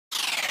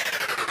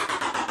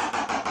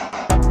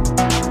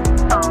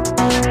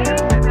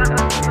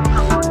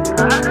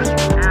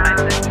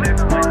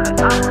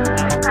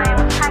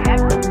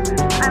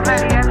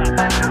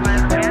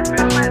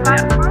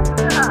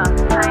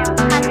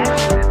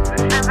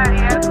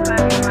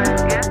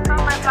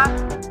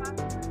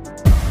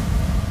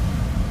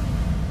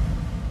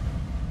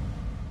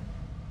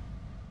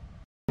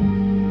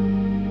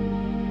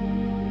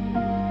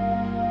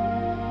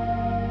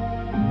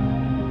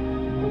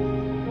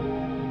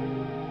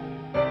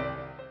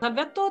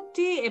Salve a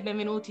tutti e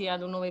benvenuti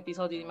ad un nuovo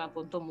episodio di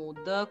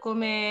My.Mood.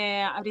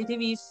 Come avrete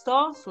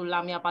visto,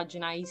 sulla mia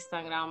pagina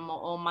Instagram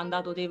ho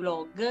mandato dei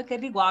vlog che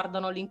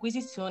riguardano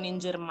l'Inquisizione in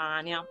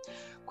Germania.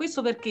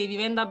 Questo perché,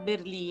 vivendo a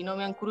Berlino,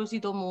 mi ha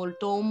incuriosito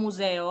molto un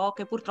museo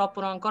che purtroppo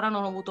ancora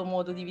non ho avuto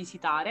modo di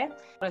visitare.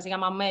 Si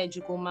chiama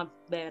Magicum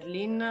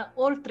Berlin.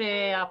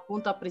 Oltre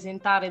appunto a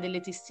presentare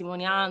delle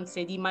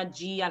testimonianze di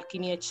magia,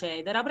 alchimia,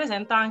 eccetera,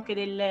 presenta anche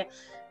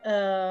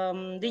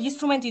degli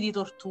strumenti di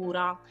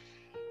tortura.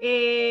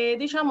 E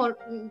diciamo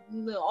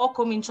ho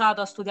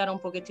cominciato a studiare un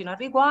pochettino al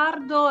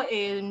riguardo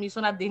e mi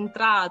sono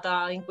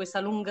addentrata in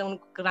questa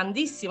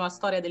grandissima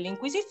storia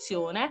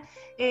dell'Inquisizione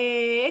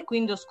e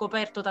quindi ho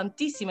scoperto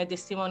tantissime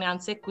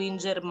testimonianze qui in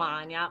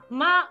Germania,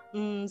 ma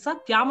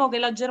sappiamo che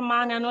la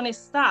Germania non è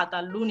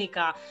stata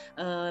l'unica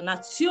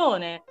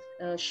nazione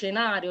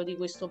scenario di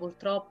questo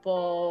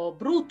purtroppo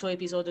brutto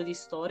episodio di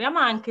storia,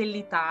 ma anche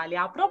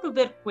l'Italia. Proprio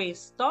per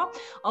questo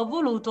ho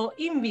voluto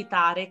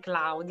invitare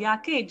Claudia,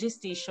 che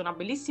gestisce una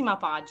bellissima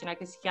pagina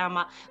che si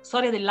chiama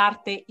Storia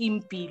dell'arte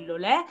in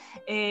pillole,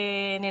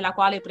 nella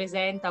quale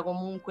presenta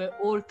comunque,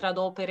 oltre ad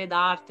opere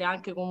d'arte,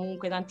 anche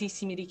comunque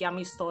tantissimi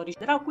richiami storici.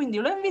 Quindi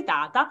l'ho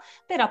invitata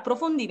per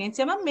approfondire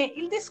insieme a me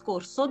il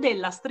discorso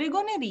della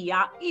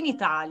stregoneria in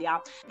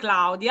Italia.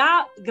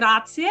 Claudia,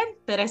 grazie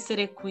per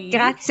essere qui.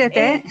 Grazie a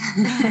te.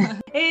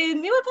 E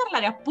mi vuoi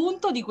parlare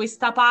appunto di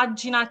questa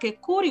pagina che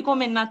curi,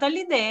 come è nata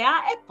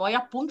l'idea, e poi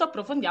appunto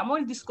approfondiamo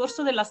il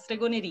discorso della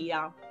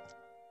stregoneria.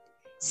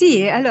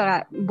 Sì,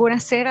 allora,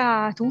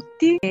 buonasera a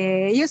tutti.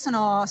 Io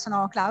sono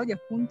Claudia,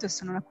 appunto,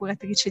 sono la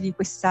curatrice di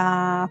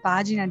questa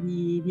pagina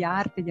di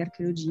arte, di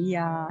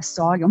archeologia,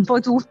 storia, un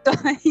po' tutto,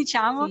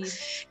 diciamo,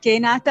 Sì. che è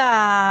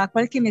nata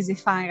qualche mese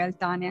fa in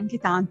realtà, neanche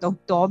tanto, a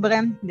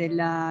ottobre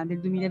del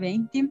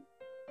 2020,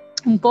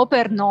 un po'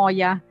 per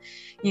noia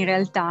in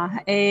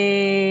realtà,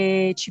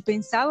 e ci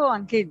pensavo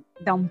anche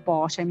da un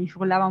po', cioè mi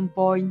frullava un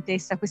po' in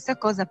testa questa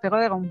cosa, però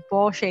ero un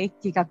po'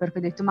 scettica perché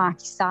ho detto ma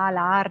chissà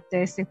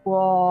l'arte se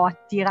può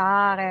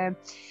attirare.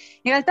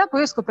 In realtà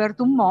poi ho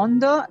scoperto un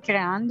mondo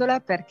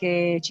creandola,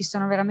 perché ci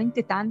sono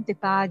veramente tante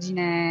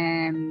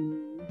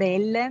pagine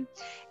belle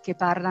che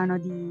parlano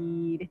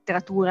di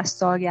letteratura,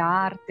 storia,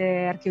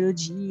 arte,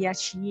 archeologia,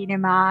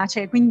 cinema,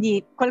 cioè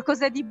quindi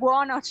qualcosa di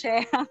buono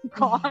c'è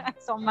ancora,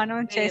 insomma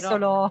non c'è Vero.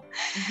 solo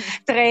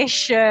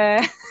trash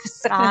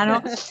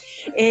strano.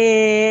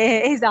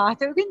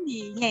 Esatto,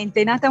 quindi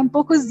niente, è nata un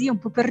po' così, un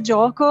po' per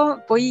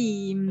gioco,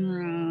 poi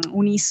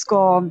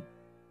unisco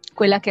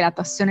quella che è la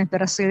passione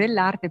per la storia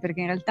dell'arte, perché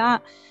in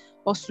realtà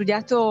ho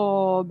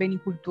studiato beni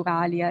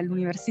culturali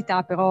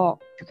all'università, però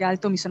più che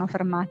altro mi sono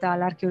fermata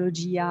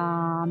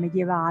all'archeologia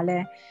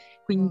medievale,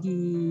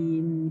 quindi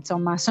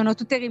insomma sono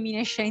tutte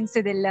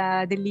reminiscenze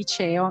del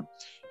liceo.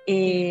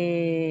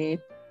 Infatti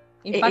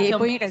è un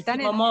Poi in realtà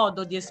bellissimo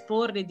modo di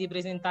esporre e di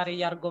presentare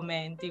gli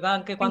argomenti,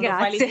 anche quando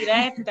fai le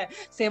Grazie. dirette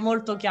sei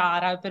molto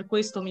chiara e per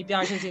questo mi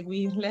piace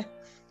seguirle.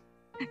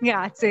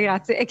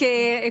 Grazie.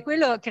 E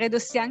quello credo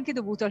sia anche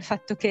dovuto al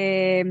fatto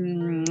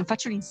che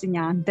faccio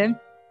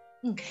l'insegnante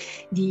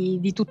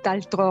di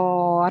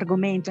tutt'altro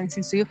argomento, nel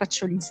senso io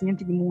faccio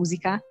l'insegnante di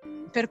musica,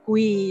 per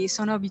cui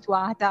sono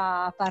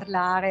abituata a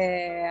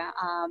parlare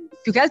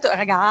più che altro a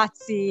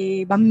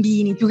ragazzi,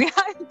 bambini, più che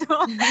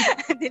altro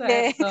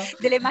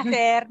delle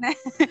materne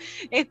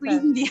e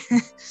quindi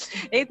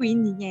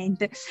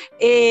niente.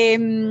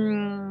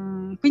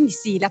 Quindi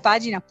sì, la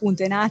pagina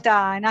appunto è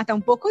nata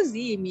un po'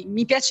 così,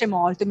 mi piace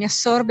molto, mi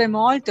assorbe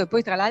molto, e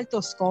poi tra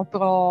l'altro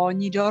scopro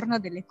ogni giorno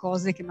delle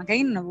cose che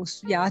magari non avevo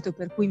studiato,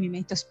 per cui mi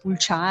metto a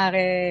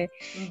spulciare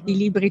i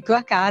libri che ho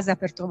a casa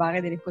per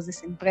trovare delle cose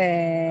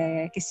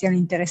sempre che siano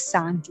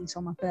interessanti,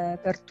 insomma,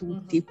 per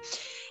tutti.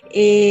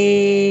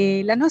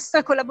 E la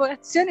nostra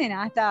collaborazione è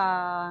nata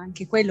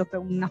anche quello per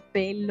un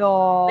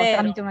appello. Vero.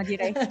 Tramite una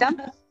diretta.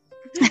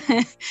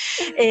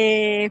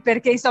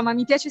 Perché insomma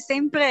mi piace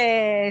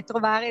sempre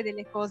trovare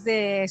delle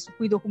cose su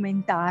cui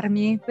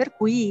documentarmi, per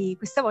cui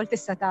questa volta è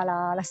stata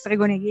la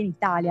stregoneria in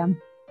Italia.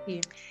 Sì.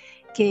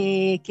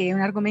 Che è un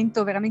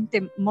argomento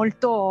veramente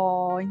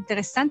molto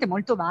interessante,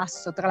 molto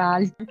vasto, tra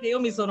l'altro. Anche io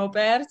mi sono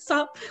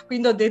persa,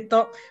 quindi ho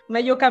detto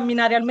meglio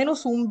camminare almeno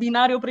su un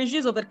binario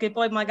preciso, perché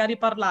poi magari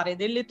parlare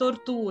delle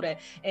torture,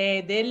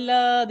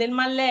 del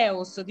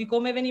Malleus, di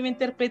come veniva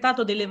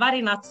interpretato, delle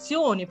varie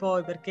nazioni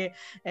poi, perché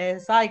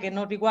sai che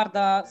non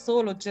riguarda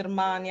solo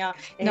Germania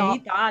e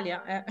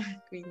Italia,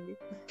 quindi.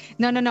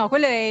 No,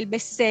 quello è il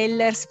best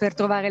sellers per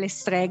trovare le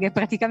streghe,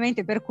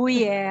 praticamente, per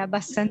cui è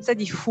abbastanza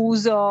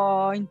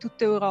diffuso in tutta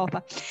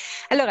Europa.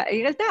 Allora,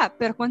 in realtà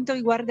per quanto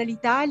riguarda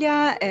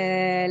l'Italia,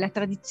 la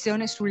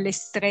tradizione sulle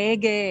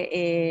streghe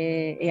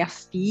è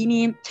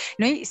affini.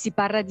 Noi si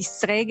parla di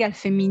streghe al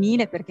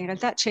femminile perché in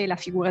realtà c'è la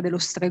figura dello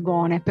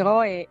stregone,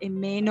 però è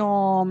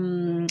meno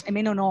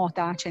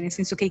nota, cioè nel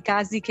senso che i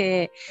casi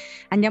che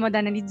andiamo ad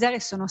analizzare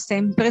sono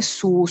sempre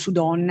su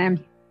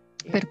donne,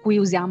 per cui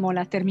usiamo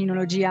la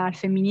terminologia al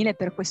femminile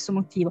per questo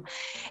motivo.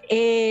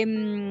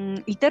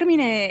 Il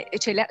termine,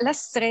 cioè la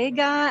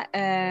strega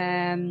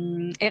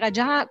era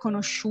già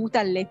conosciuta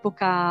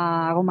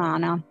all'epoca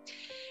romana,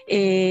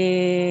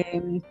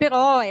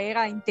 però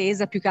era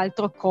intesa più che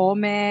altro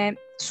come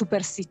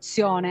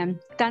superstizione,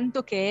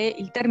 tanto che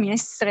il termine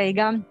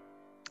strega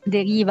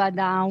deriva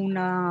da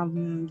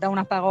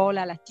una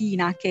parola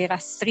latina che era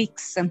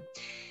strix,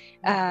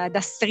 da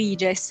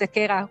striges,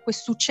 che era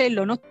questo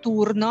uccello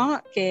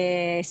notturno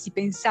che si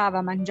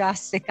pensava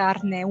mangiasse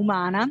carne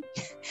umana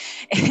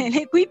e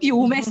le cui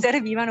piume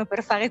servivano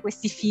per fare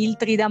questi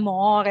filtri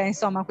d'amore,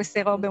 insomma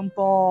queste robe un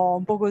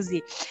po'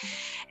 così.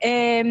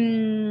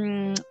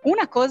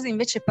 Una cosa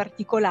invece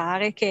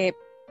particolare è che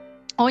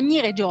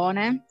ogni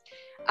regione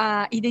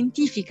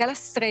identifica la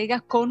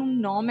strega con un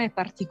nome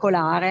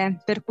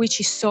particolare, per cui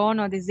ci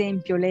sono ad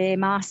esempio le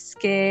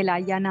masche,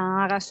 la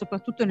Janara,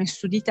 soprattutto nel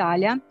sud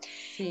Italia,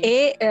 sì.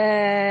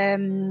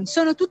 E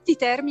sono tutti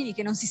termini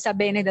che non si sa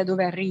bene da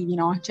dove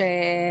arrivino,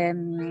 cioè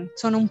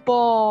sono un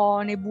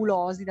po'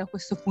 nebulosi da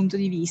questo punto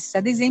di vista.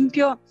 Ad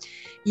esempio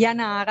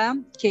Janara,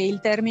 che è il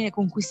termine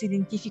con cui si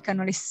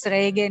identificano le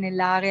streghe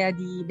nell'area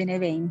di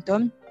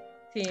Benevento,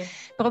 sì.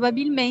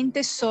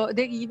 Probabilmente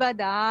deriva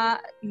dalla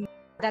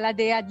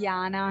dea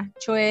Diana,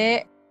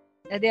 cioè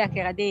la dea che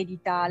era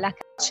dedita alla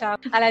caccia,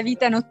 alla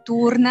vita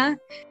notturna.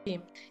 Sì.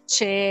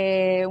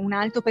 C'è un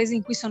altro paese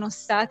in cui sono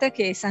stata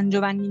che è San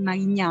Giovanni in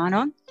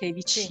Marignano, che è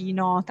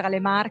vicino, sì, tra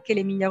le Marche e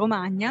l'Emilia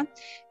Romagna,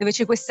 dove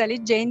c'è questa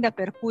leggenda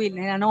per cui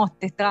nella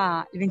notte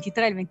tra il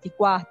 23 e il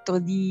 24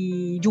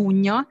 di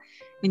giugno,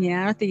 quindi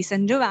nella notte di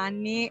San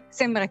Giovanni,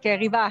 sembra che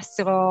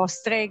arrivassero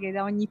streghe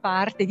da ogni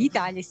parte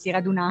d'Italia e si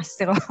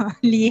radunassero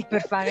lì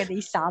per fare dei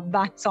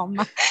sabba,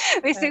 insomma,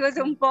 queste cose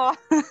un po'.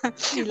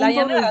 Sì, la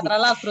Janara, tra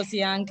l'altro,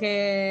 sì,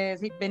 anche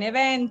sì,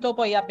 Benevento,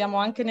 poi abbiamo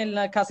anche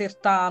nel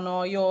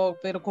Casertano. Io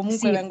comunque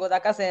sì, vengo da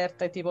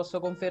Caserta e ti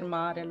posso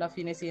confermare, alla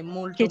fine sì, è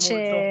molto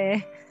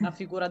la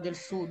figura del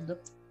sud.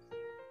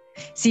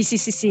 Sì,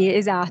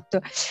 esatto.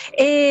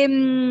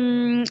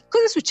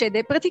 Cosa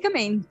succede?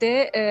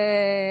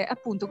 Praticamente,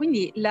 appunto,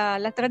 quindi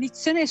la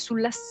tradizione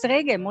sulla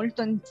strega è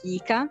molto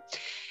antica.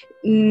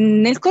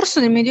 Nel corso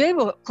del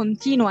Medioevo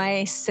continua a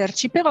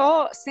esserci,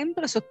 però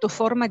sempre sotto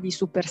forma di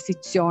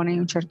superstizione in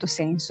un certo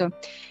senso.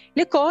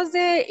 Le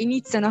cose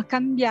iniziano a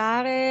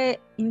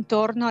cambiare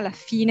intorno alla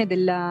fine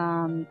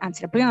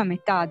anzi la prima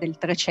metà del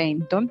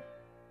 300,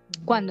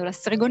 quando la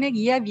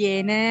stregoneria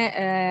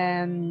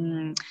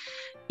viene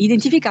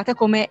identificata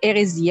come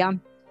eresia,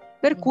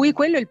 per cui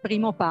quello è il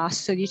primo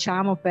passo,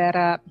 diciamo,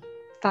 per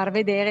far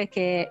vedere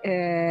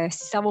che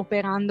si stava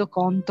operando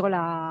contro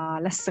la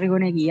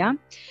stregoneria.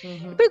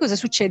 E poi cosa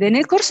succede?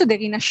 Nel corso del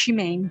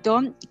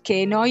Rinascimento,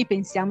 che noi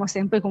pensiamo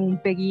sempre come un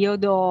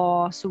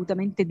periodo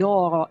assolutamente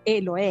d'oro,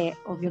 e lo è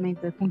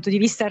ovviamente dal punto di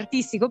vista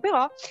artistico,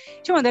 però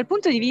diciamo dal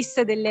punto di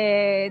vista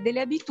delle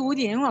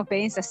abitudini uno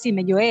pensa sì,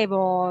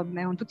 Medioevo,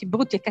 erano tutti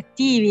brutti e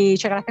cattivi,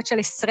 c'era la caccia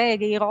alle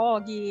streghe, i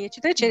roghi,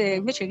 eccetera, eccetera.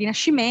 Invece il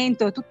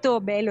Rinascimento, tutto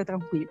bello,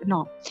 tranquillo.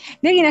 No.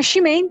 Nel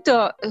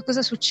Rinascimento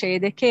cosa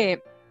succede?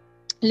 Che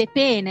le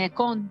pene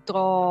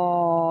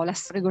contro la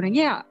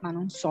stregoneria, ma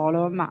non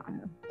solo, ma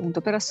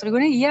appunto per la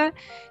stregoneria,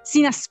 si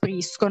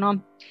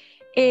inaspriscono,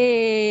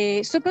 e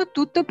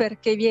soprattutto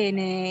perché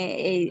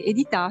viene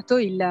editato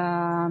il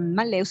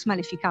Malleus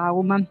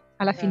Maleficarum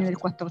alla fine del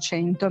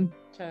 400.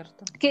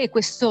 Certo. Che è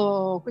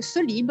questo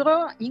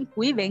libro in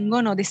cui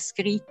vengono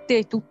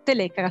descritte tutte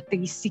le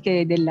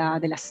caratteristiche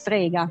della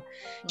strega,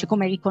 cioè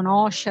come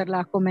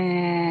riconoscerla,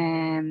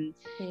 come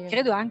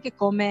credo anche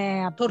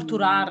come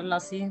torturarla,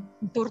 sì.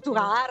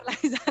 Torturarla,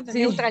 esatto, sì.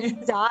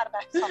 Neutralizzarla.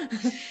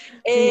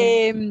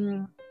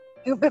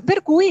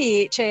 Per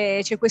cui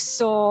c'è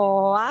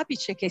questo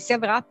apice che si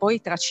avrà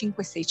poi tra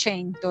 500 e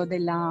 600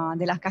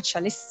 della caccia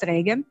alle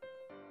streghe,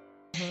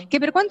 che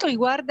per quanto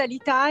riguarda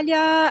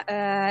l'Italia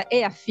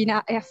è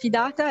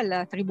affidata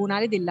al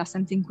Tribunale della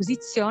Santa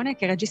Inquisizione,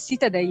 che era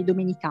gestita dai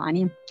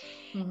domenicani.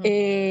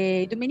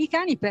 E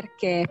domenicani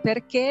perché?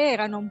 Perché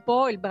erano un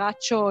po' il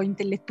braccio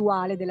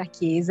intellettuale della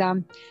Chiesa.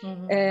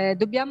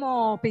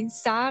 Dobbiamo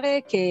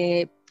pensare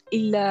che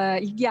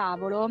il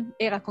diavolo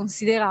era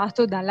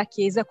considerato dalla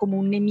Chiesa come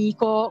un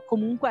nemico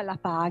comunque alla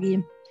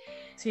pari.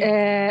 Sì.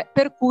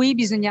 Per cui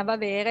bisognava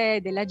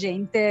avere della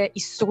gente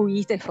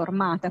istruita e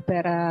formata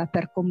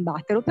per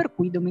combatterlo, per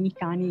cui i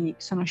domenicani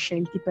sono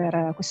scelti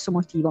per questo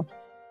motivo.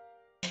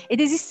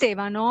 Ed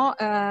esistevano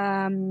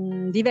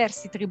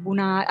diversi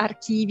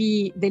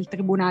archivi del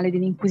Tribunale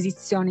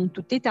dell'Inquisizione in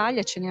tutta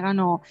Italia, ce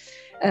n'erano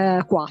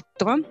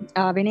 4,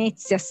 a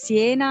Venezia, a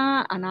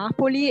Siena, a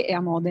Napoli e a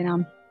Modena.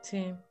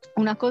 Sì.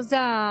 Una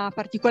cosa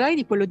particolare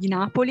di quello di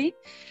Napoli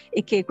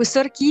è che questo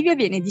archivio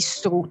viene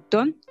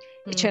distrutto.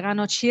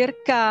 C'erano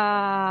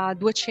circa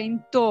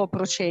 200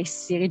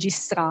 processi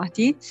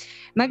registrati,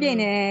 ma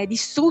viene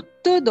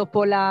distrutto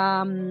dopo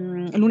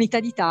l'Unità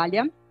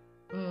d'Italia,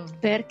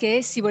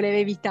 perché si voleva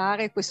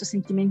evitare questo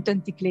sentimento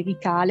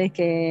anticlericale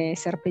che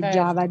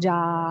serpeggiava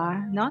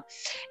già, no?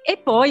 E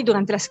poi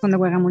durante la Seconda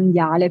Guerra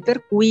Mondiale,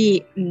 per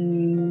cui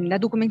la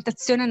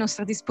documentazione a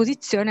nostra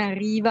disposizione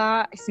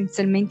arriva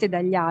essenzialmente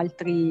dagli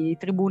altri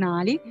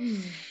tribunali.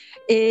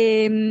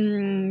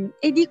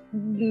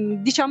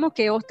 Diciamo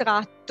che ho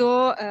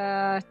tratto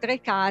 3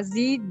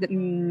 casi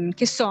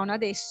che sono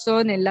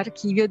adesso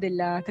nell'archivio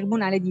del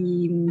Tribunale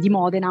di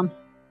Modena.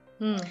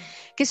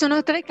 Che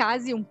sono 3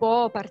 casi un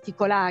po'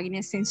 particolari,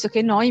 nel senso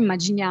che noi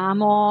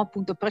immaginiamo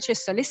appunto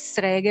processo alle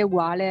streghe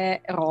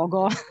uguale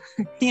rogo.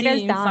 In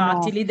realtà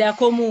infatti, no. l'idea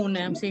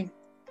comune, sì.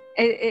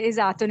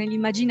 Esatto,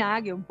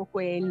 nell'immaginario è un po'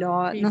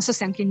 quello. Sì. Non so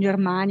se anche in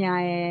Germania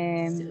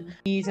è...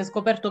 Si è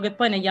scoperto che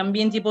poi negli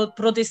ambienti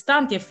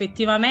protestanti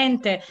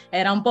effettivamente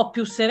era un po'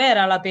 più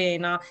severa la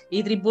pena.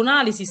 I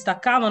tribunali si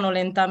staccavano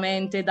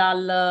lentamente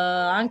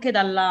anche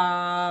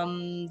dalla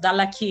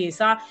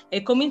Chiesa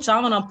e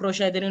cominciavano a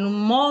procedere in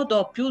un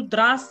modo più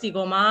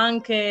drastico, ma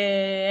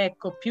anche,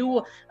 ecco,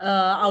 più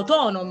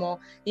autonomo.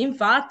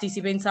 Infatti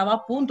si pensava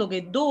appunto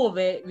che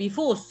dove vi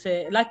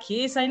fosse la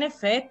Chiesa, in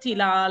effetti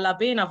la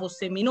pena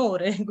fosse minore.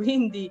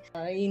 Quindi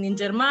in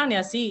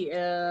Germania sì,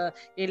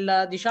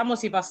 diciamo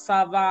si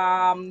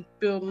passava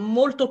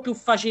molto più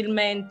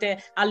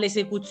facilmente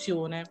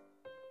all'esecuzione.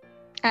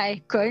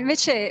 Ecco,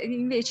 invece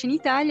in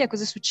Italia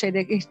cosa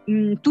succede? Che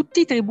tutti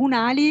i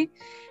tribunali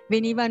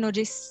venivano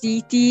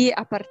gestiti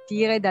a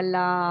partire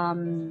dalla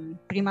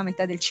prima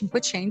metà del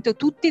Cinquecento,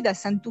 tutti dal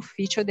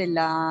Sant'Ufficio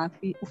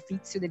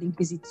Uffizio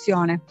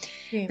dell'Inquisizione,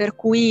 Sì. per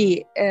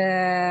cui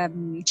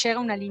c'era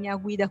una linea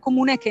guida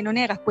comune che non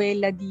era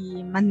quella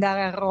di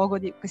mandare al rogo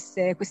di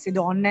queste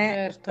donne,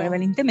 certo,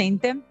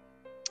 prevalentemente,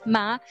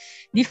 ma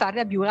di farle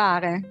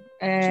abiurare.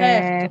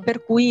 certo.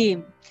 Per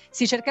cui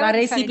si cercava La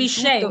di fare di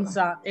tutto.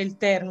 resipiscenza è il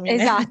termine.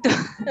 Esatto,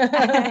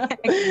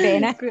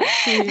 bene.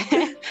 Sì.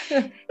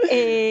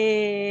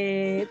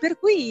 E per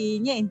cui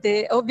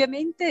niente,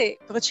 ovviamente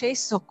il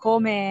processo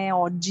come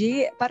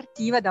oggi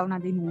partiva da una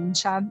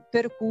denuncia,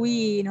 per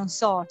cui non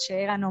so,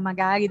 c'erano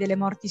magari delle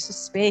morti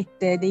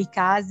sospette, dei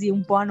casi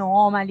un po'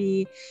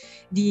 anomali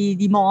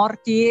di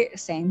morti,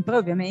 sempre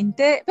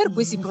ovviamente, per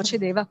cui si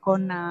procedeva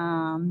con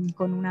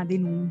una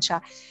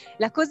denuncia.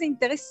 La cosa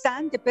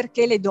interessante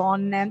perché le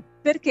donne?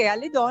 Perché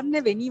alle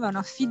donne venivano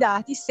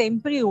affidati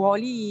sempre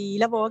i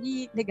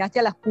lavori legati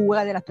alla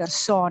cura della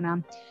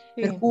persona,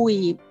 Sì. per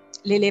cui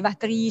le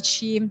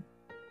levatrici,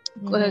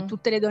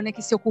 tutte le donne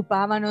che si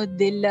occupavano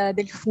del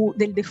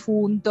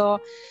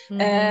defunto,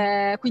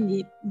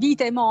 quindi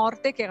vita e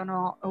morte, che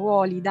erano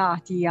ruoli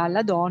dati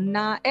alla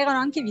donna, erano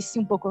anche visti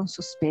un po' con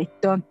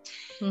sospetto.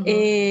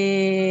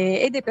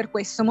 Ed è per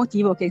questo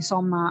motivo che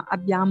insomma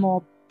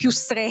abbiamo più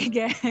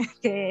streghe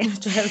che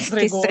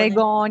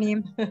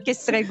stregoni.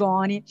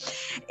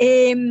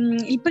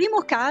 Il primo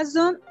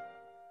caso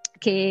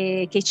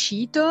che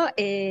cito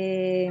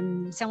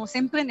siamo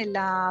sempre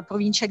nella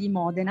provincia di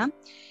Modena,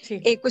 sì.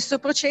 E questo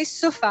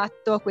processo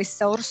fatto a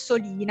questa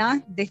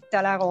Orsolina,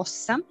 detta la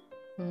Rossa,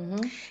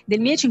 del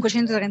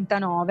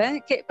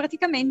 1539, che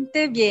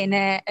praticamente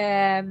viene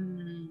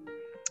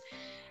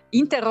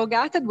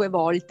interrogata 2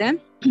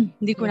 volte,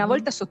 di cui una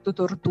volta sotto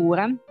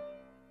tortura,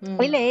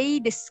 e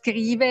lei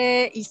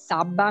descrive il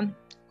sabba.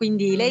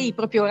 Quindi lei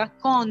proprio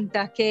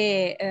racconta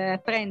che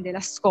prende la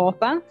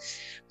scopa,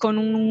 con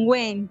un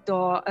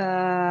unguento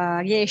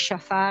riesce a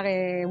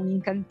fare un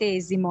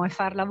incantesimo e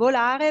farla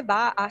volare,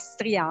 va a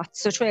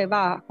striazzo, cioè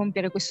va a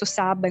compiere questo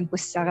sabba in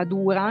questa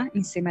radura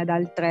insieme ad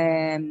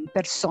altre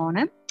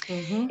persone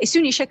e si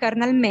unisce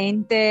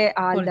carnalmente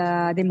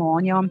al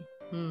demonio.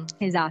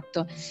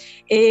 Esatto,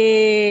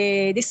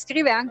 e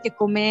descrive anche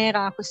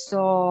com'era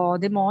questo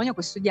demonio,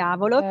 questo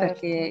diavolo,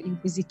 perché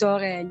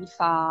l'inquisitore le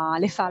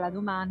fa la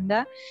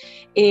domanda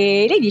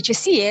e lei dice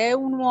sì, è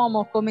un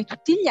uomo come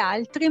tutti gli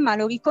altri, ma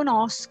lo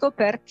riconosco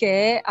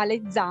perché ha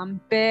le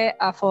zampe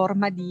a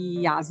forma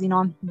di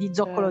asino, di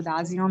zoccolo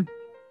d'asino.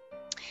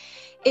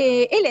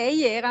 E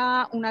lei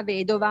era una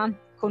vedova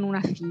con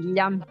una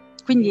figlia,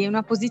 quindi è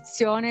una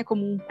posizione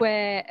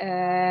comunque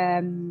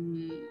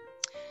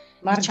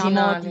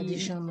marginale,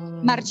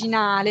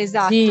 marginale,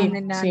 esatto, sì,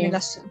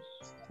 nella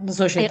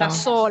società. Era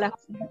sola,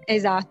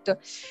 esatto.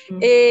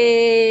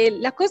 E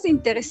la cosa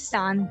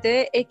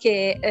interessante è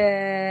che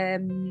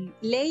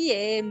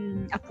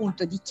lei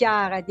appunto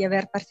dichiara di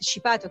aver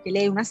partecipato, che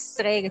lei è una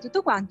strega e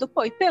tutto quanto,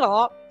 poi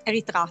però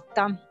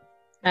ritratta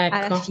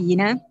alla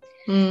fine.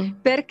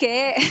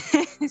 Perché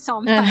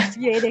insomma si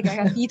vede che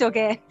ha capito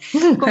che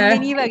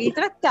conveniva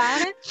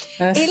ritrattare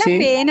e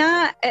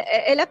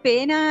la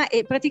pena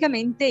è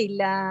praticamente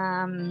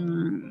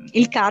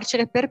il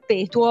carcere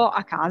perpetuo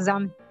a casa.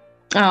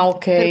 Ah,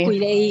 ok. Per cui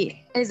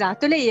lei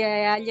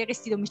è agli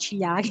arresti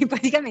domiciliari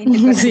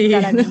praticamente per tutta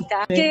la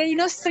vita. Che ai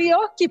nostri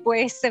occhi può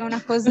essere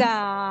una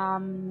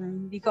cosa,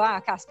 dico,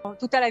 caspita,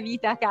 tutta la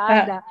vita a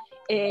casa,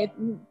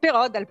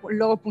 però dal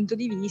loro punto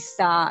di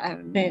vista,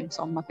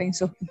 insomma,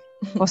 penso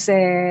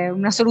fosse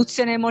una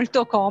soluzione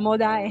molto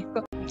comoda,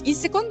 ecco. Il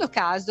secondo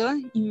caso,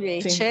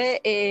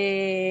 invece,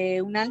 è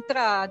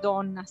un'altra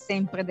donna,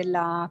 sempre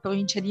della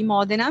provincia di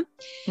Modena,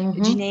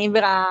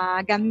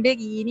 Ginevra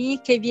Gamberini,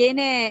 che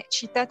viene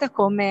citata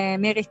come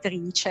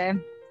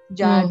meretrice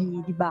già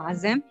di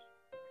base.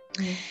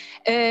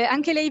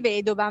 Anche lei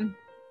vedova,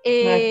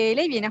 e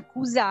lei viene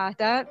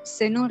accusata,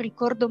 se non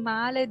ricordo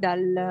male,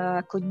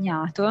 dal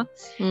cognato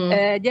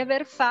di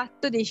aver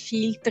fatto dei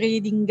filtri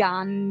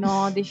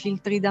d'inganno, dei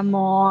filtri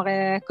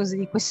d'amore, cose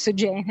di questo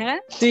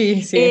genere.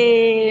 Sì, sì.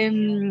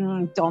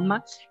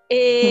 Insomma,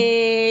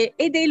 ed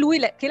è lui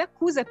che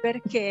l'accusa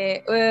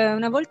perché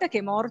una volta che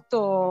è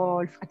morto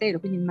il fratello,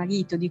 quindi il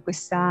marito di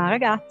questa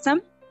ragazza,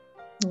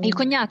 il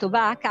cognato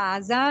va a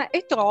casa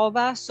e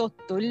trova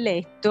sotto il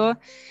letto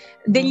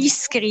degli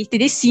scritti,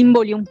 dei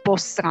simboli un po'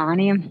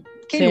 strani,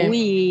 che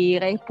lui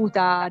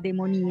reputa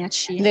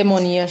demoniaci.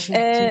 Demoniaci,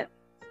 sì.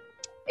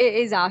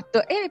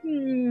 Esatto. E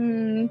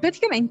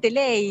praticamente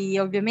lei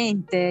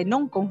ovviamente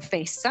non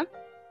confessa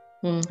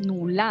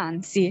nulla,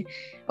 anzi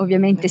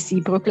ovviamente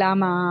si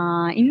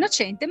proclama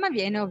innocente, ma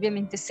viene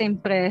ovviamente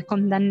sempre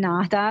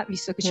condannata,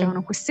 visto che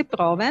c'erano queste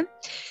prove.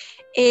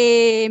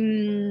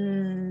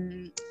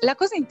 E la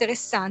cosa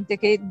interessante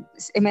che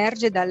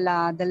emerge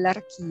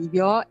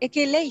dall'archivio è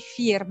che lei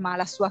firma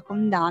la sua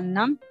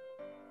condanna,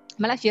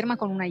 ma la firma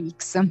con una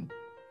X.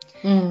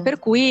 Per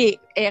cui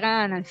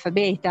era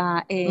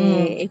analfabeta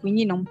e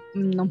quindi non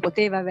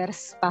poteva aver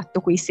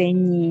fatto quei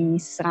segni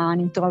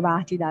strani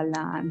trovati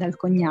dal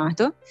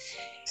cognato.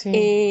 Sì.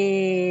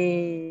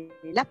 E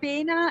la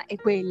pena è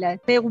quella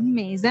per un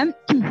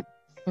mese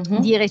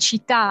di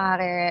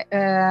recitare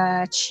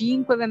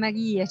 5 Ave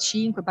Marie,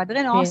 5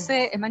 Padre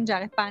Nostre e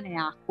mangiare pane e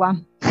acqua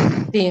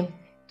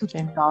tutti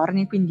i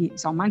giorni, quindi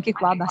insomma anche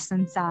qua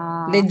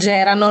abbastanza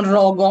leggera, non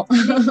rogo.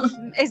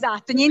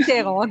 Esatto,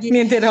 niente roghi.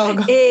 Niente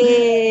rogo.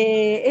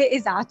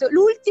 Esatto.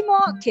 L'ultimo,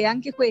 che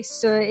anche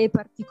questo è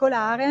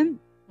particolare,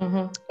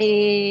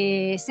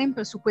 è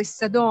sempre su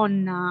questa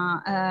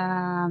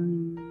donna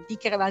di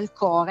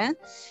Crevalcore,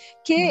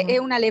 che è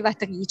una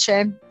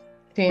levatrice.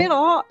 Sì.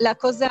 Però la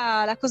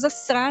cosa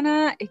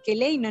strana è che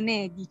lei non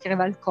è di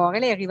Crevalcore,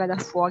 lei arriva da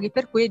fuori,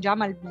 per cui è già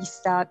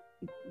malvista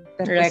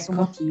per questo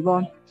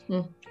motivo.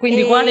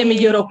 Quindi quale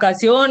migliore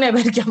occasione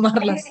per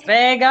chiamarla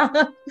strega?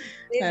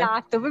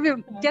 Esatto, proprio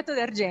un piatto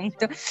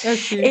d'argento.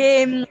 Sì.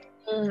 E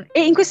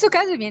in questo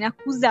caso viene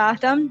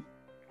accusata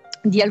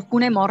di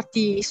alcune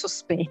morti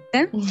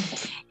sospette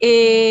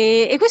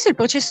e questo è il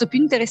processo più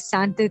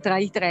interessante tra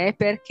i tre,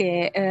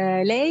 perché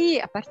lei,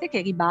 a parte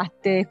che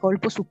ribatte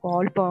colpo su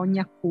colpo ogni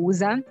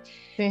accusa,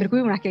 per cui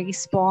una che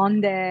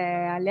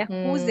risponde alle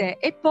accuse,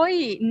 e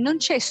poi non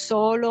c'è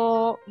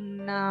solo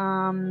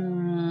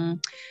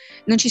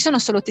non ci sono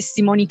solo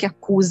testimoni che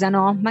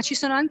accusano, ma ci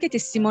sono anche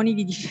testimoni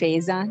di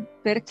difesa,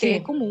 perché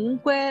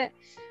comunque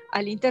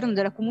all'interno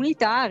della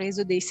comunità ha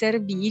reso dei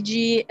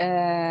servigi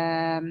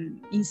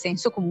in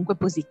senso comunque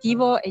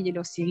positivo e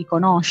glielo si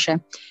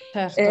riconosce.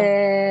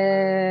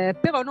 Certo.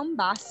 Però non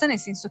basta, nel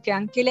senso che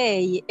anche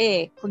lei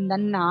è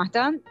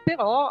condannata,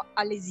 però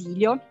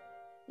all'esilio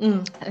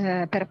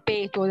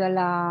perpetuo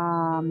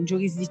dalla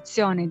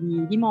giurisdizione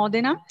di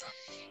Modena,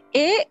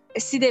 e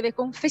si deve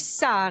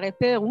confessare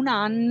per un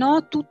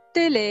anno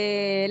tutte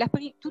le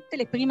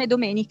prime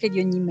domeniche di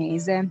ogni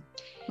mese.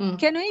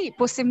 Che a noi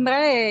può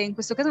sembrare in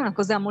questo caso una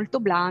cosa molto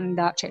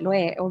blanda, cioè lo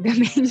è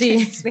ovviamente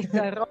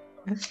rispetto al rogo.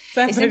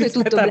 È sempre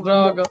tutto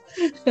blando.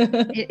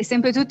 È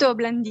sempre tutto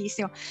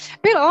blandissimo.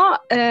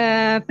 Però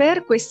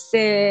per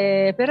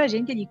la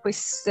gente di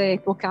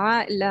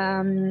quest'epoca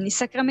il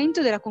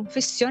sacramento della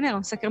confessione era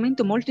un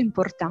sacramento molto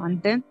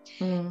importante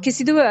che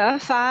si doveva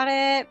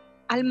fare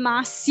al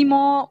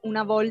massimo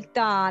una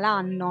volta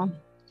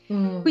l'anno.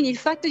 Quindi il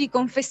fatto di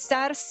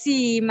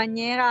confessarsi in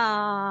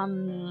maniera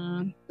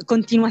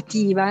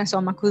continuativa,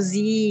 insomma,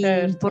 così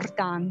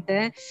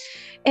importante,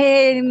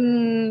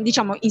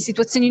 diciamo in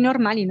situazioni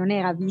normali non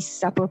era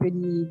vista proprio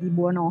di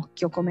buon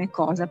occhio come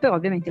cosa, però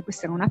ovviamente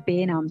questa era una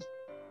pena.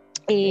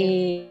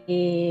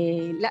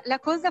 E la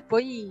cosa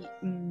poi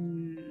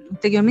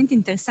ulteriormente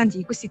interessante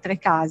di questi tre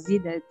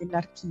casi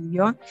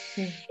dell'archivio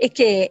è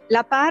che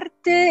la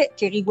parte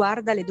che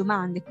riguarda le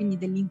domande, quindi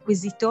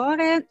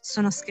dell'inquisitore,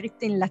 sono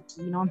scritte in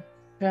latino.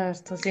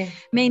 Certo, sì.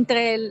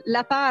 Mentre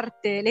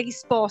le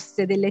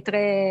risposte delle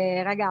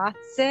tre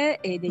ragazze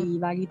e dei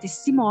vari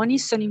testimoni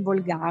sono in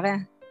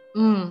volgare.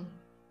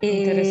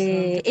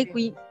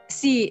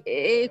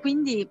 E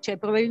quindi cioè,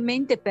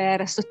 probabilmente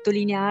per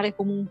sottolineare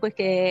comunque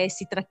che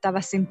si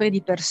trattava sempre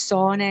di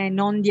persone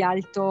non di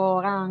alto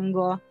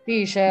rango,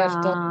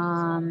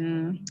 ma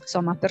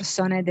insomma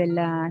persone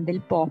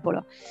del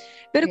popolo.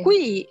 Per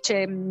cui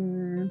cioè,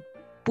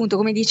 appunto,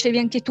 come dicevi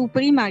anche tu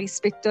prima,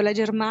 rispetto alla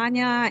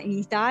Germania, in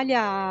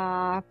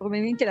Italia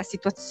probabilmente la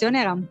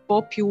situazione era un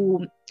po' più,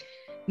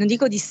 non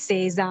dico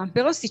distesa,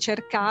 però si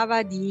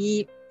cercava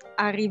di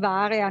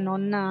arrivare a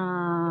non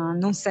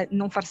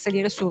far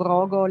salire sul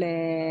rogo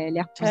le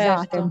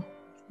accusate.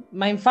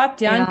 Ma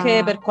infatti anche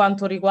Era... per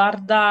quanto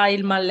riguarda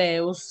il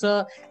Malleus,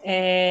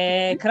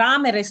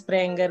 Kramer e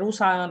Sprenger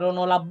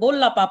usarono la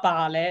bolla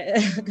papale,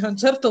 che a un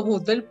certo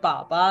punto il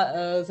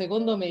Papa,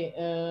 secondo me,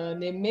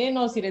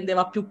 nemmeno si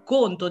rendeva più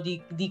conto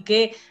di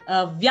che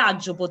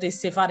viaggio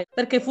potesse fare,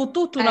 perché fu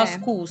tutta una Eh,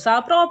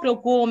 scusa proprio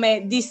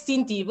come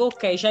distintivo,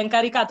 ok, ci ha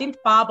incaricato il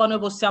Papa, noi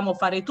possiamo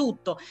fare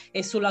tutto.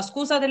 E sulla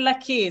scusa della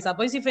Chiesa,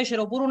 poi si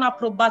fecero pure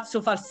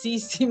un'approbazio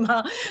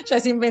falsissima, cioè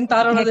si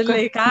inventarono ecco.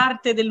 delle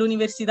carte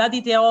dell'Università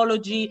di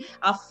Teologi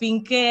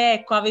affinché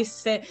ecco,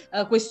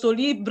 questo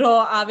libro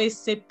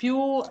avesse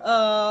più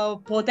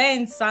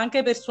potenza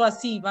anche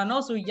persuasiva,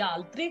 no, sugli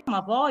altri,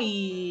 ma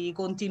poi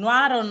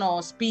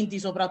continuarono spinti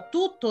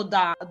soprattutto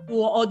da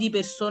odi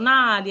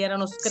personali,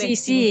 erano Sì, screzi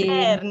sì,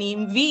 interni,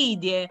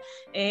 invidie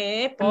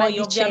e poi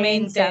maldicenza.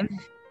 ovviamente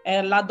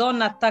la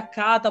donna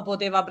attaccata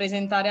poteva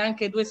presentare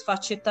anche due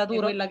sfaccettature,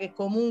 quella che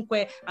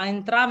comunque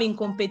entrava in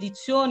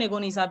competizione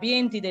con i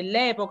sapienti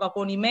dell'epoca,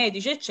 con i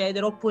medici,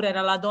 eccetera, oppure era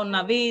la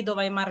donna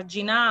vedova,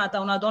 emarginata,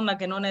 una donna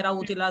che non era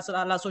utile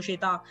alla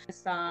società.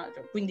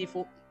 Quindi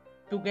fu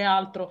più che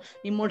altro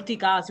in molti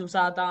casi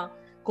usata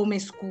come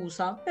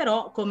scusa,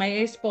 però come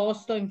hai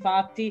esposto,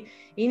 infatti,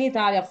 in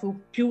Italia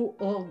fu più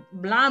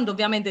blando,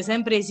 ovviamente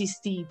sempre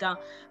esistita,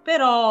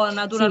 però Sì.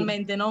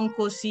 naturalmente non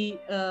così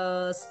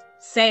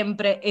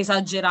sempre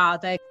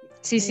esagerata.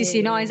 Sì, sì, sì,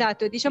 no,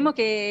 esatto. Diciamo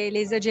che le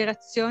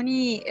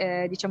esagerazioni,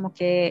 diciamo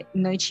che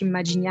noi ci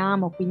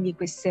immaginiamo, quindi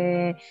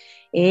queste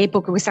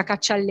epoche, questa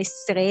caccia alle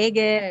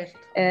streghe,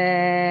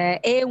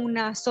 Certo, è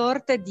una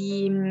sorta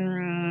di,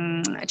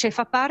 cioè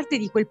fa parte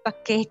di quel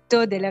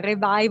pacchetto del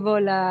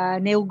revival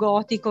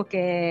neogotico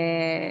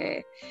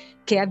che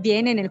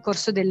avviene nel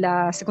corso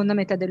della seconda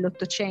metà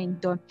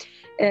dell'Ottocento,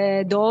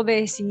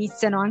 dove si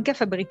iniziano anche a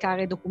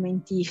fabbricare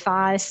documenti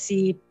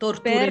falsi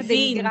torture per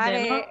finte,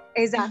 denigrare, no?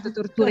 esatto,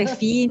 torture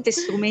finte,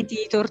 strumenti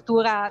di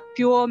tortura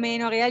più o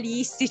meno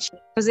realistici.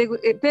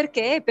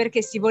 Perché?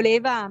 Perché si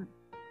voleva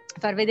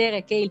far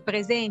vedere che il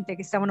presente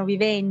che stavano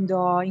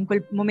vivendo in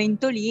quel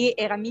momento lì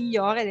era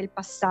migliore del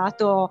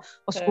passato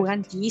Certo,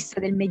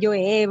 oscurantista, del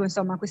Medioevo,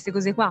 insomma, queste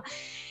cose qua.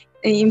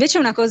 E invece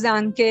una cosa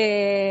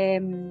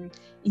anche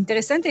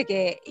interessante è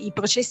che i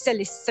processi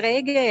alle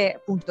streghe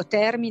appunto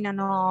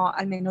terminano,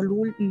 almeno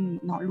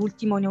no,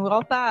 l'ultimo in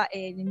Europa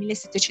è nel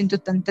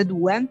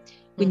 1782,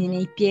 quindi mhm,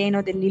 nel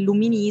pieno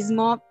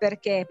dell'illuminismo,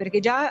 perché? Perché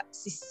già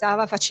si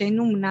stava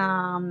facendo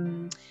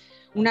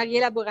una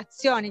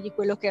rielaborazione di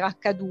quello che era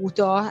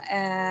accaduto.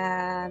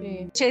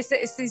 sì. Cioè,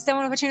 si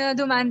stavano facendo la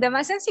domanda,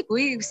 ma siamo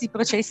sicuri che questi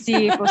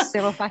processi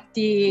fossero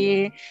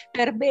fatti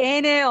per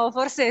bene o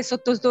forse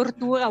sotto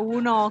tortura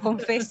uno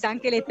confessa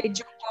anche le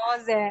peggio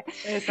cose?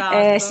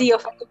 Esatto, Sì, ho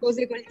fatto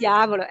cose col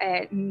diavolo.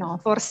 No,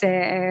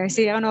 forse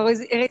si erano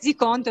resi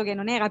conto che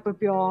non era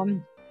proprio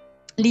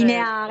certo.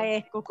 lineare,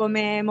 ecco,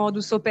 come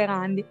modus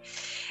operandi.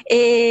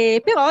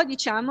 E però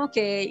diciamo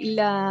che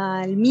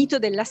il mito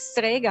della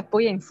strega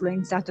poi ha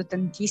influenzato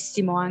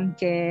tantissimo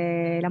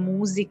anche la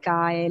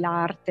musica e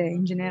l'arte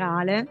in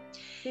generale.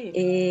 Sì,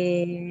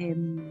 E,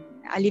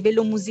 a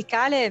livello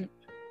musicale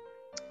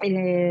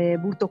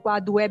butto qua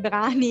due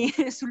brani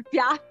sul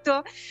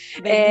piatto.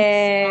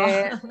 bellissimo.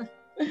 Eh,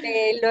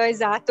 Bello,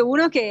 esatto.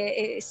 Uno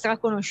che è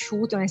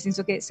straconosciuto, nel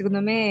senso che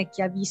secondo me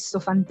chi ha visto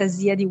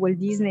Fantasia di Walt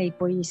Disney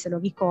poi se lo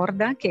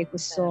ricorda, che è Certo,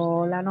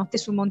 questo La notte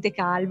su Monte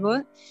Calvo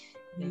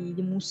sì.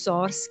 di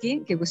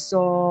Mussorgsky, che è questo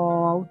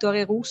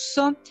autore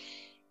russo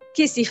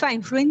che si fa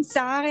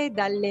influenzare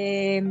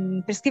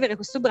per scrivere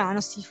questo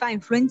brano si fa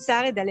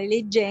influenzare dalle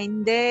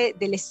leggende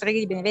delle streghe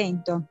di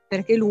Benevento,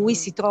 perché lui Mm,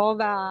 si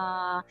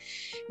trova,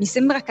 mi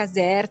sembra a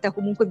Caserta,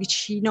 comunque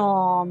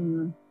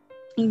vicino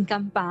in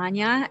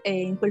Campania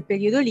in quel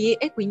periodo lì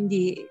e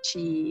quindi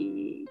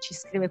ci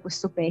scrive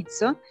questo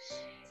pezzo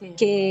sì.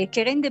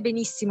 che rende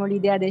benissimo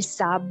l'idea del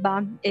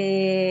sabba.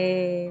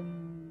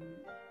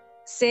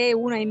 Se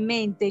uno ha in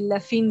mente il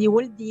film di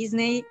Walt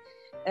Disney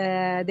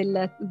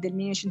del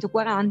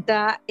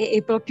 1940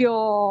 è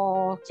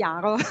proprio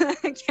chiaro,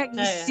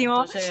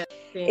 chiarissimo. Certo, certo,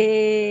 sì,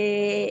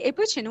 E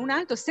poi ce n'è un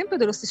altro, sempre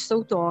dello stesso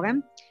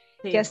autore,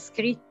 che ha sì.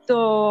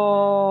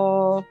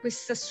 scritto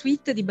questa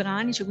suite di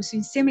brani, cioè questo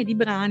insieme di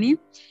brani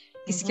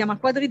che si Mhm. chiama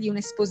Quadri di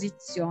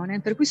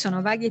un'esposizione, per cui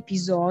sono vari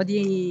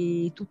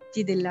episodi,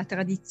 tutti della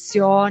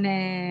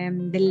tradizione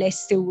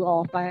dell'Est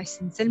Europa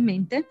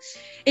essenzialmente,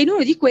 e in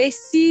uno di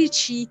questi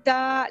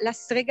cita la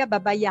strega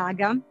Baba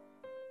Yaga,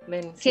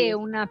 Bene, che è sì,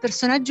 un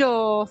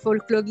personaggio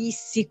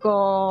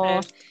folcloristico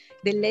certo,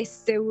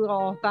 dell'Est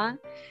Europa,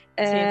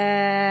 sì.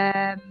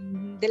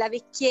 della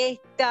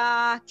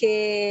vecchietta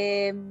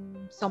che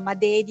insomma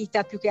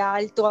dedita più che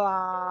altro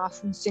a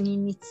funzioni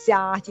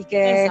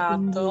iniziatiche, Esatto,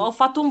 quindi... ho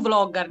fatto un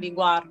vlog al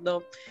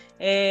riguardo,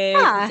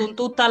 Ah, con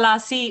tutta la,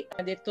 sì,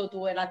 hai detto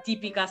tu, è la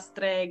tipica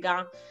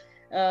strega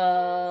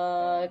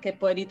che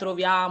poi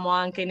ritroviamo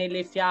anche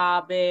nelle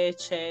fiabe,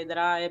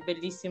 eccetera. È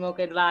bellissimo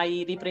che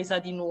l'hai ripresa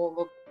di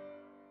nuovo.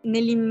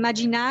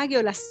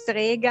 nell'immaginario la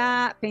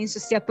strega penso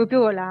sia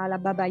proprio la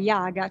Baba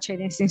Yaga, cioè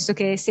nel senso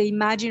che se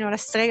immagino la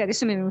strega,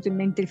 adesso mi è venuto in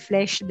mente il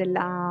flash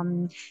della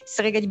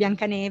strega di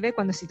Biancaneve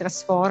quando si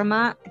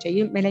trasforma, cioè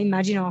io me la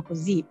immagino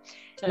così,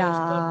 Certo.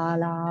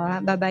 la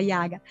Baba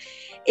Yaga.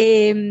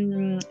 E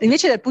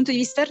invece dal punto di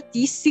vista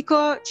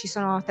artistico ci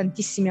sono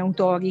tantissimi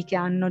autori che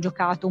hanno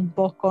giocato un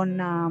po'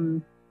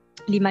 con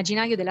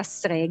l'immaginario della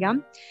strega.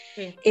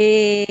 Sì.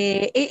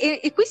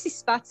 E qui si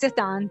spazia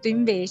tanto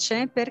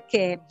invece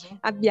perché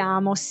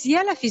abbiamo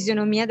sia la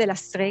fisionomia della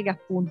strega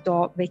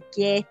appunto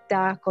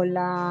vecchietta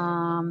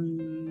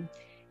con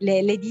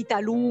le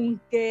dita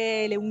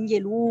lunghe, le unghie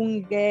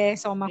lunghe,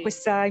 insomma Sì.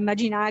 questo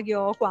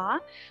immaginario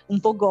qua, un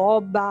po'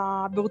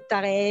 gobba,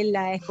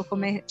 bruttarella, ecco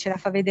come ce la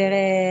fa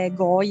vedere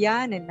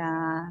Goya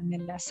nella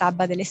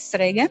Sabba delle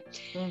streghe.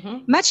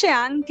 Ma c'è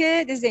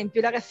anche ad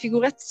esempio la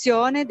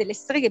raffigurazione delle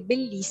streghe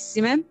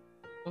bellissime,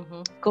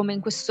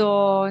 come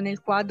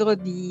nel quadro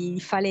di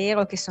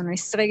Falero, che sono le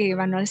streghe che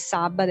vanno al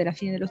Sabba della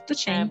fine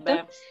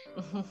dell'Ottocento,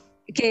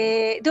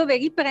 dove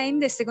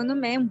riprende secondo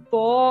me un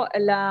po'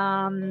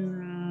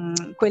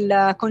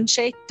 quel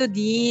concetto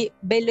di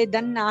bello e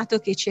dannato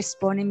che ci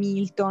espone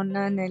Milton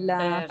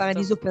nel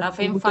Paradiso La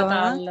femme Perduto.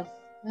 fatale.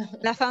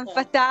 La femme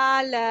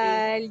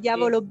fatale, sì, il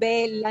diavolo sì.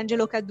 bello,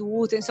 l'angelo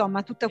caduto,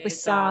 insomma tutta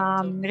questa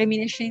Esatto.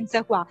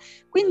 reminiscenza qua.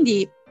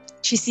 Quindi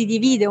ci si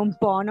divide un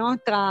po', no?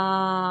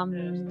 Tra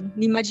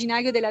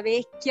l'immaginario della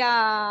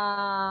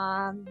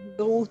vecchia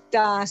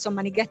brutta,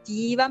 insomma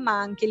negativa, ma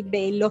anche il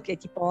bello che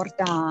ti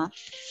porta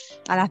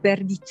alla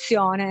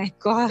perdizione,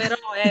 ecco. Però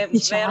è vero,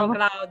 diciamo.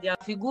 Claudia,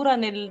 la figura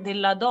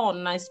della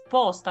donna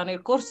esposta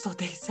nel corso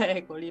dei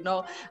secoli,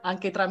 no?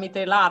 Anche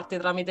tramite l'arte,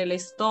 tramite le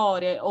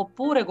storie,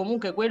 oppure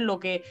comunque quello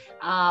che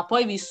ha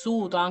poi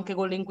vissuto anche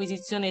con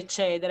l'Inquisizione,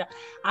 eccetera,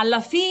 alla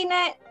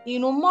fine,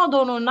 in un modo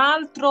o in un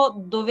altro,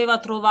 doveva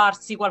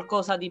trovarsi qualcosa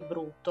di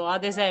brutto.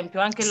 Ad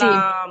esempio, anche Sì.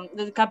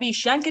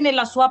 capisci, anche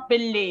nella sua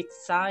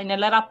bellezza e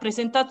nella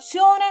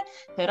rappresentazione,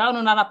 però in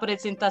una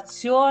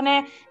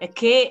rappresentazione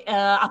che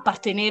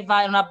apparteneva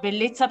a una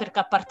bellezza perché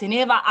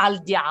apparteneva al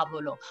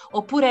diavolo,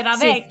 oppure era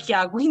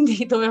vecchia,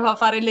 quindi doveva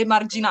fare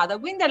l'emarginata,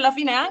 quindi alla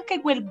fine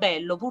anche quel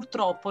bello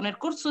purtroppo nel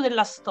corso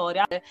della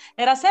storia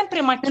era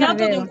sempre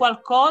macchiato di un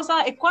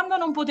qualcosa, e quando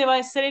non poteva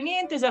essere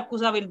niente si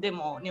accusava il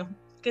demonio.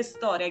 Che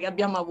storia che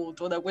abbiamo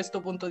avuto da questo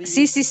punto di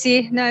vista.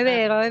 Sì, no, è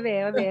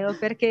vero,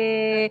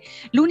 perché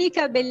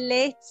l'unica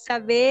bellezza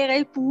vera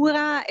e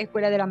pura è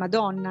quella della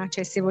Madonna,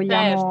 cioè se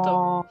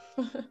vogliamo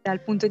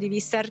dal punto di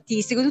vista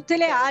artistico, tutte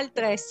le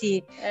altre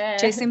sì,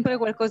 c'è sempre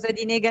qualcosa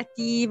di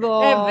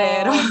negativo. È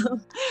vero,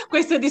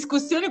 queste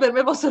discussioni per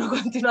me possono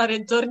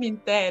continuare giorni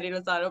interi,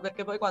 lo sai,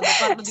 perché poi quando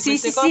parlo di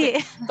queste cose,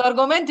 sono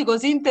argomenti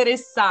così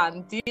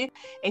interessanti,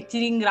 e ti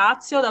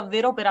ringrazio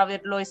davvero per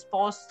averlo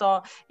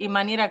esposto in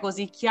maniera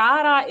così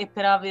chiara e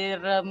per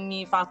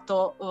avermi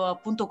fatto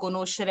appunto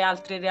conoscere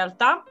altre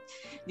realtà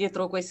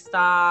dietro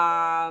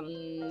questa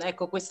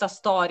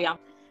storia.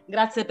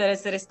 Grazie per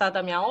essere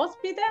stata mia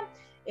ospite.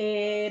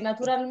 E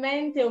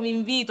naturalmente vi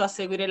invito a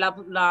seguire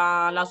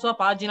la sua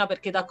pagina,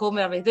 perché da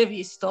come avete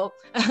visto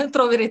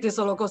troverete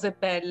solo cose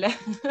belle.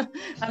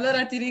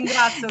 Allora ti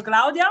ringrazio,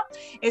 Claudia,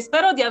 e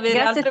spero di avere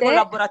altre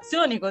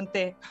collaborazioni con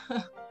te.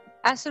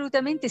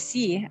 Assolutamente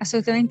sì.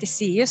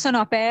 Io sono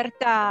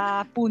aperta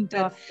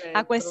appunto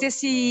a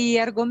qualsiasi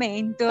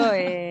argomento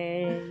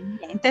e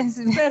niente.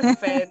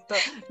 Perfetto.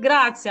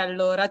 Grazie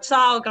allora.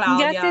 Ciao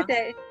Claudia. Grazie a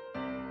te.